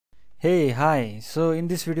Hey, hi. So in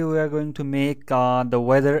this video we are going to make the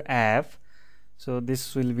weather app. So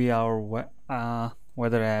this will be our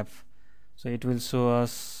weather app. So it will show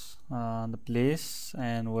us the place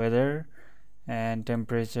and weather and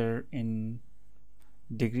temperature in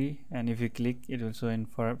degree, and if you click it will show in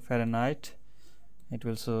Fahrenheit. It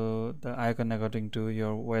will show the icon according to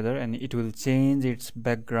your weather, and it will change its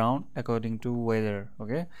background according to weather.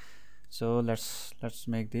 Okay, so let's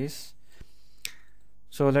make this.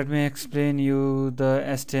 So let me explain you the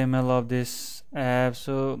HTML of this app.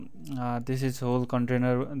 So this is whole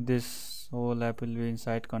container. This whole app will be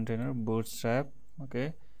inside container bootstrap.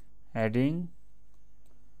 Okay, heading.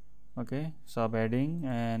 Okay, sub heading,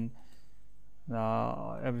 and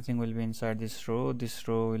everything will be inside this row. This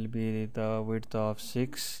row will be the width of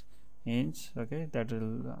 6 inch. Okay, that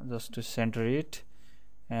will just to center it,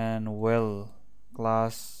 and well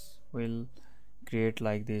class will create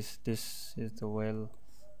like this. This is the well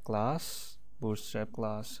class, bootstrap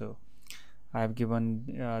class. So I have given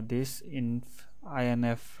this inf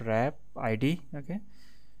wrap id. Okay,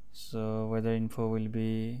 so weather info will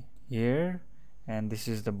be here, and this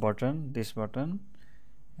is the button, this button,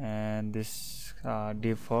 and this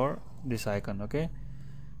div for this icon. Okay,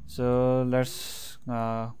 so let's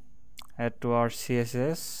head to our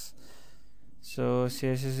CSS. So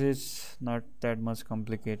CSS is not that much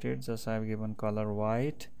complicated, just I have given color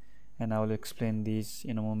white, and I will explain these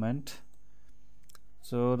in a moment.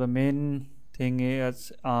 So the main thing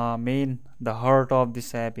is the heart of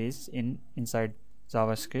this app is inside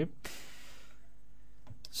JavaScript.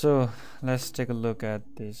 So let's take a look at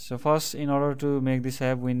this. So first, in order to make this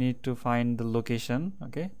app, we need to find the location.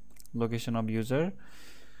 Okay, location of user.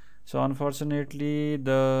 So unfortunately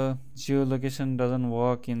the geolocation doesn't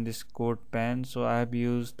work in this code pan, so I have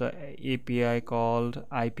used the API called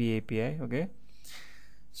IP API. Okay,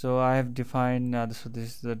 so I have defined so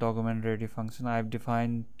this is the document ready function. I have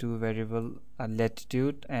defined two variable,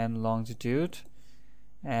 latitude and longitude,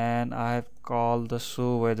 and I have called the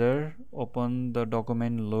show weather open the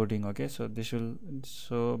document loading. Okay, so this will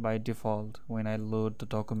show by default when I load the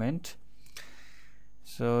document.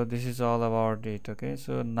 So this is all about it. Okay,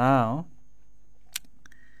 so now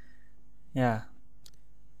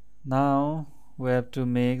we have to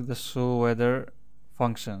make the show weather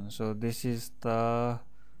function. So this is the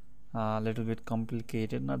little bit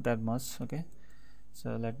complicated, not that much. Okay,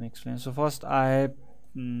 so let me explain. So first I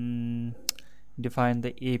define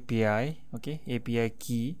the API. Okay, API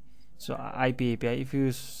key. So IP API, if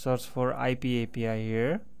you search for IP API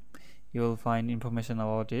here, you will find information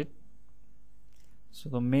about it. So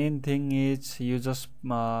the main thing is you just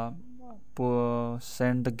send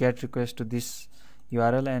the get request to this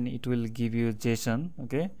URL, and it will give you JSON.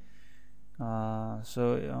 Okay,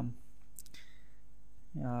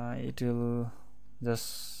 it will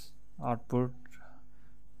just output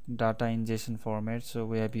data in JSON format. So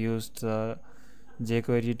we have used the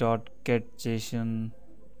jQuery.getJSON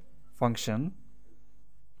function.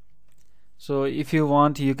 So if you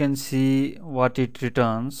want, you can see what it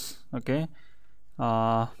returns. Okay,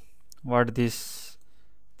 what this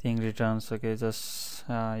thing returns. Okay, just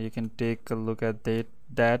you can take a look at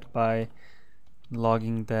that by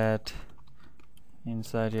logging that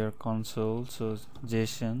inside your console. So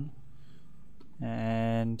JSON,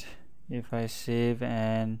 and if I save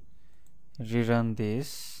and rerun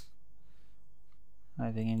this,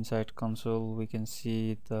 I think inside console we can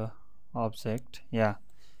see the object. Yeah,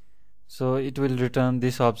 so it will return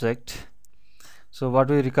this object. So what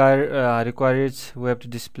we require is we have to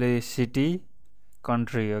display city,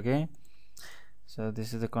 country. Okay, so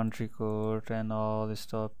this is the country code and all this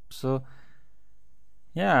stuff. So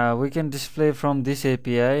yeah, we can display from this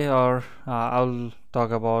API, or I'll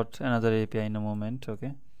talk about another API in a moment.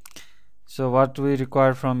 Okay, so what we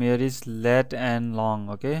require from here is lat and long.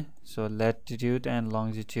 Okay, so latitude and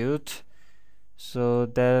longitude. So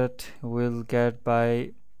that will get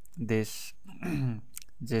by this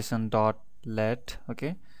JSON.lat.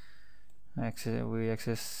 Okay, we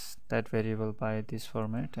access that variable by this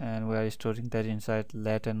format, and we are storing that inside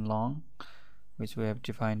lat and long, which we have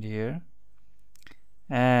defined here.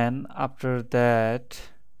 And after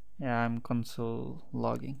that, I'm console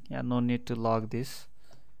logging. No need to log this.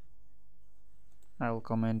 I will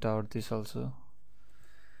comment out this also.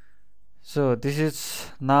 So this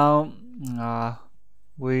is now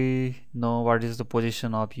we know what is the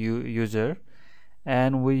position of user,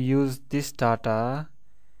 and we use this data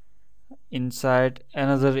inside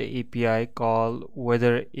another API called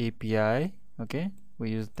weather API. Okay, we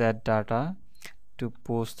use that data to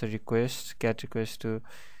post the get request to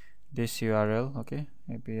this URL. Okay,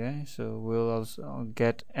 API. So we'll also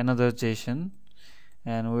get another JSON,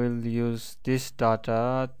 and we'll use this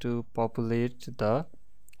data to populate the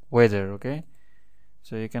weather. Okay,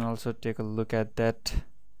 so you can also take a look at that.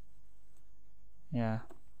 Yeah,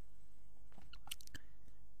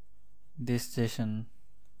 this JSON,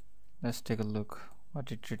 let's take a look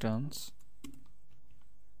what it returns.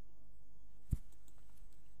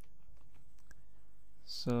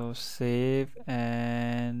 So save,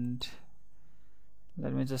 and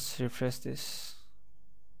let me just refresh this.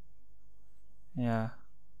 Yeah,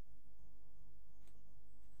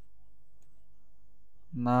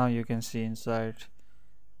 now you can see inside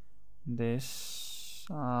this.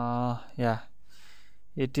 Yeah,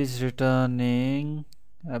 it is returning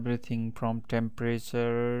everything from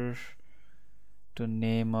temperature to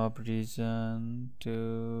name of region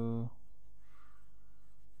to,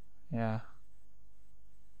 yeah,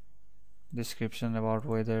 description about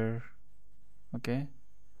weather. Okay,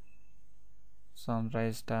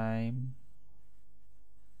 sunrise time,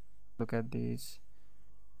 look at these.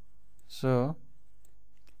 So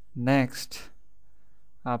next,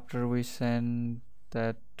 after we send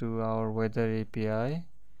that to our weather API,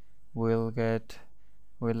 we'll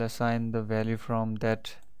assign the value from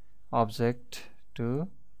that object to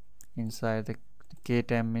inside the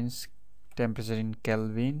ktemp means temperature in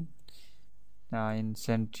Kelvin, in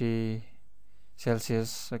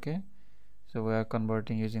Celsius. Okay, so we are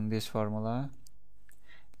converting using this formula,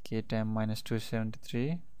 ktemp minus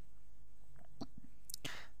 273.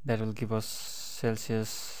 That will give us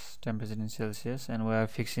Celsius, temperature in Celsius, and we are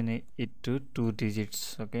fixing it to 2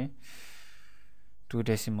 digits. Okay, 2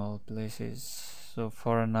 decimal places. So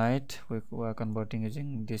Fahrenheit, we are converting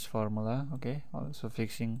using this formula. Okay, also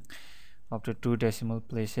fixing up to 2 decimal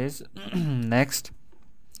places. Next,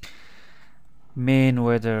 main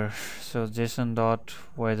weather. So JSON dot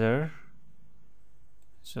weather.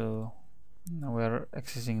 So now we are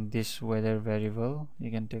accessing this weather variable.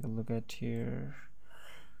 You can take a look at here.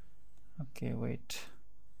 Okay, wait.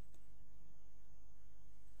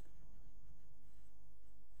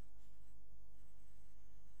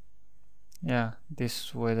 Yeah,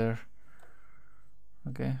 this weather.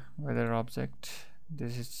 Okay, weather object.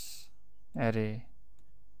 This is array.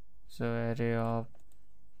 So array of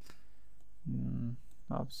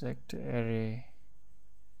object array.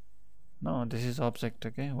 No, this is object.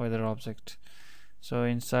 Okay, weather object. So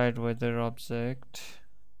inside weather object,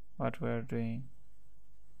 what we are doing?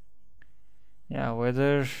 Yeah,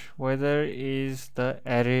 weather is the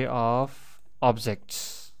array of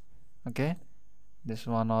objects. Okay, this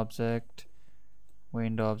one object,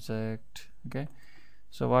 wind object. Okay,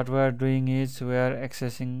 so what we are doing is we are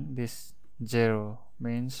accessing this 0,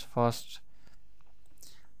 means first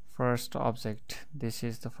object. This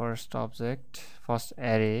is the first object, first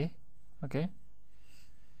array. Okay,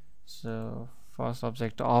 so first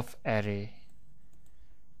object of array,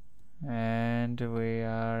 and we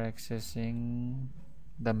are accessing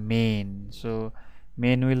the main. So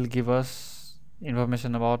main will give us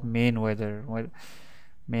information about main weather,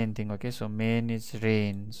 main thing. Okay, so main is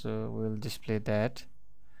rain, so we'll display that.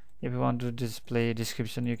 If you want to display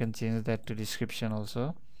description, you can change that to description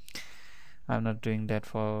also. I'm not doing that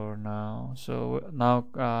for now. So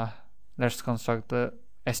now let's construct the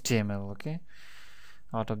HTML. Okay,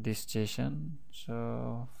 out of this JSON.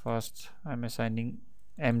 So first I'm assigning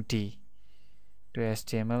empty to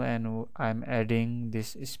HTML, and I'm adding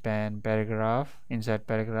this span paragraph. Inside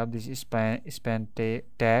paragraph, this span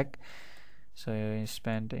tag. So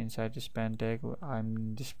inside the span tag,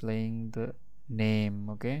 I'm displaying the name.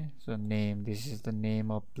 Okay, so name, this is the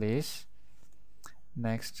name of place.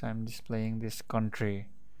 Next, I'm displaying this country.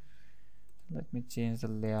 Let me change the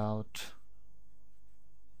layout.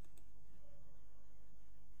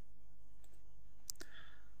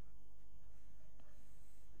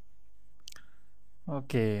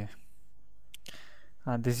 Okay,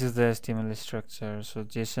 this is the HTML structure. So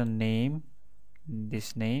JSON name,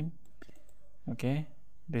 this name. Okay,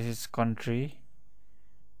 this is country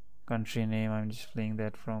name. I'm displaying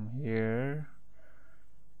that from here.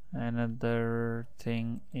 Another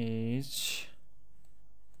thing is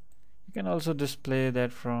you can also display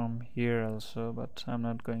that from here also, but I'm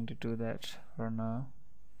not going to do that for now.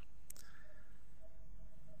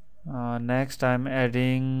 Next, I'm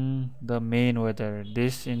adding the main weather,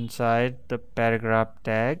 this inside the paragraph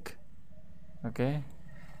tag. Okay,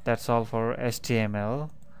 that's all for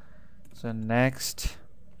HTML. So next,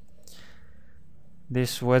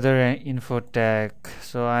 this weather info tag,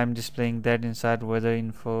 so I'm displaying that inside weather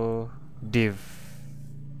info div.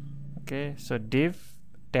 Okay, so div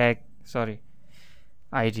tag, sorry,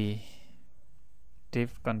 ID,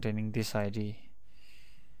 div containing this ID.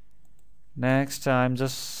 Next, I'm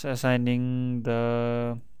just assigning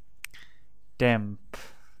the temp,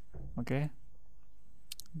 okay,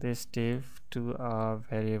 this div to a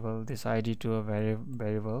variable, this id to a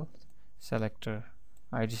variable selector,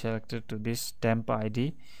 id selector to this temp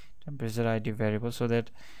id, temperature id variable, so that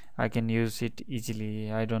I can use it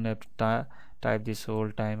easily. I don't have to type this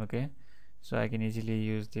whole time, okay, so I can easily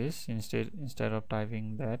use this instead of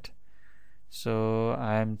typing that. So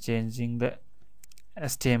I am changing the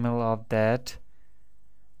HTML of that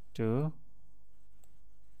to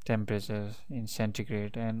temperature in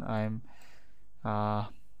centigrade, and I'm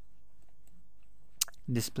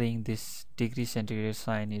displaying this degree centigrade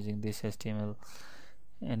sign using this HTML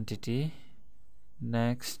entity.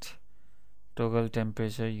 Next, toggle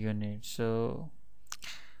temperature unit. So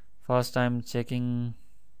first I'm checking,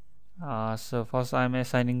 so first I'm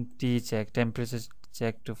assigning tcheck, temperature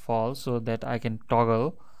check, to false, so that I can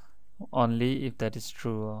toggle only if that is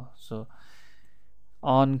true. So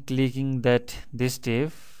on clicking this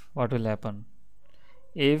div, what will happen?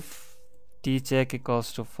 If tcheck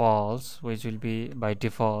equals to false, which will be by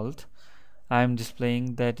default, I am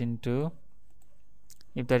displaying that into,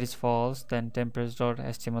 if that is false, then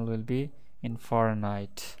temperature.html will be in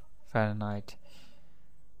Fahrenheit, and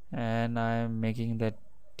I am making that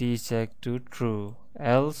tcheck to true.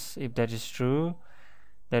 Else, if that is true,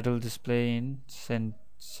 that will display in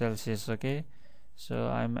Celsius, okay. So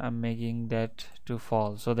I'm making that to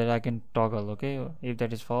false, so that I can toggle, okay. If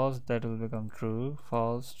that is false, that will become true,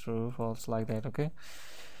 false, true, false, like that, okay.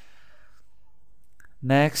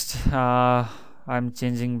 Next, I'm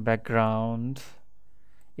changing background.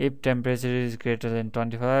 If temperature is greater than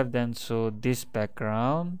 25, then show this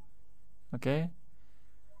background, okay,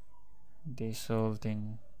 this whole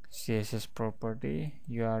thing, CSS property,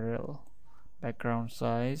 URL, background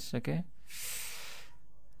size, okay.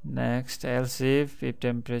 Next, else if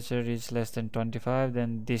temperature is less than 25,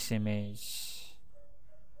 then this image.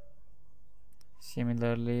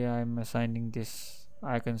 Similarly, I'm assigning this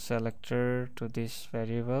icon selector to this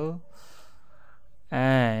variable,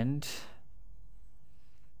 and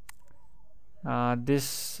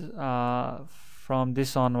this from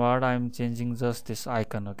this onward I'm changing just this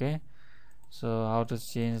icon, okay. So how to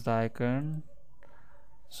change the icon?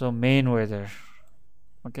 So main weather,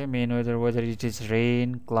 okay, main weather, whether it is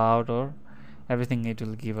rain, cloud, or everything, it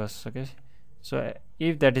will give us, okay. So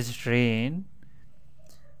if that is rain,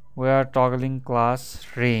 we are toggling class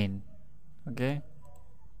rain, okay.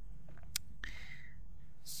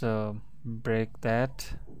 So break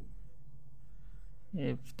that.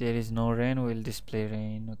 If there is no rain, we'll display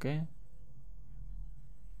rain, okay.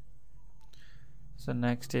 So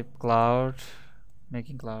next, if cloud,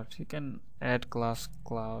 making cloud, you can add class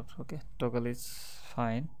cloud, okay, toggle is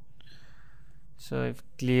fine. So if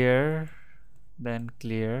clear, then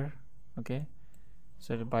clear, okay,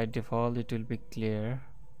 so by default it will be clear.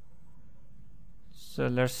 So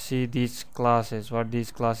let's see these classes, what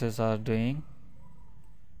these classes are doing.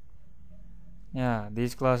 Yeah,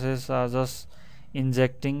 these classes are just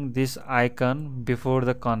injecting this icon before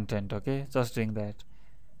the content, okay, just doing that.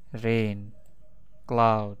 Rain,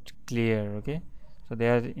 cloud, clear, okay, so they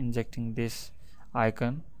are injecting this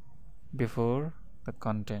icon before the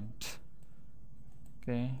content,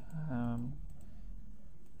 okay. I'm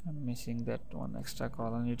missing that one extra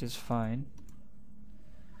column, it is fine.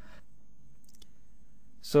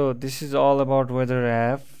 So this is all about weather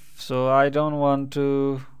app. So I don't want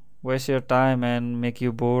to waste your time and make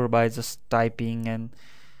you bored by just typing and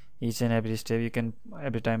each and every step. You can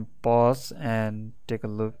every time pause and take a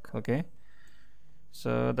look, okay.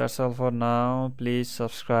 So that's all for now. Please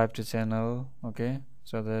subscribe to channel, okay,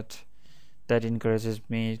 so that encourages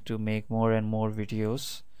me to make more and more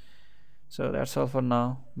videos. So that's all for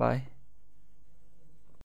now. Bye.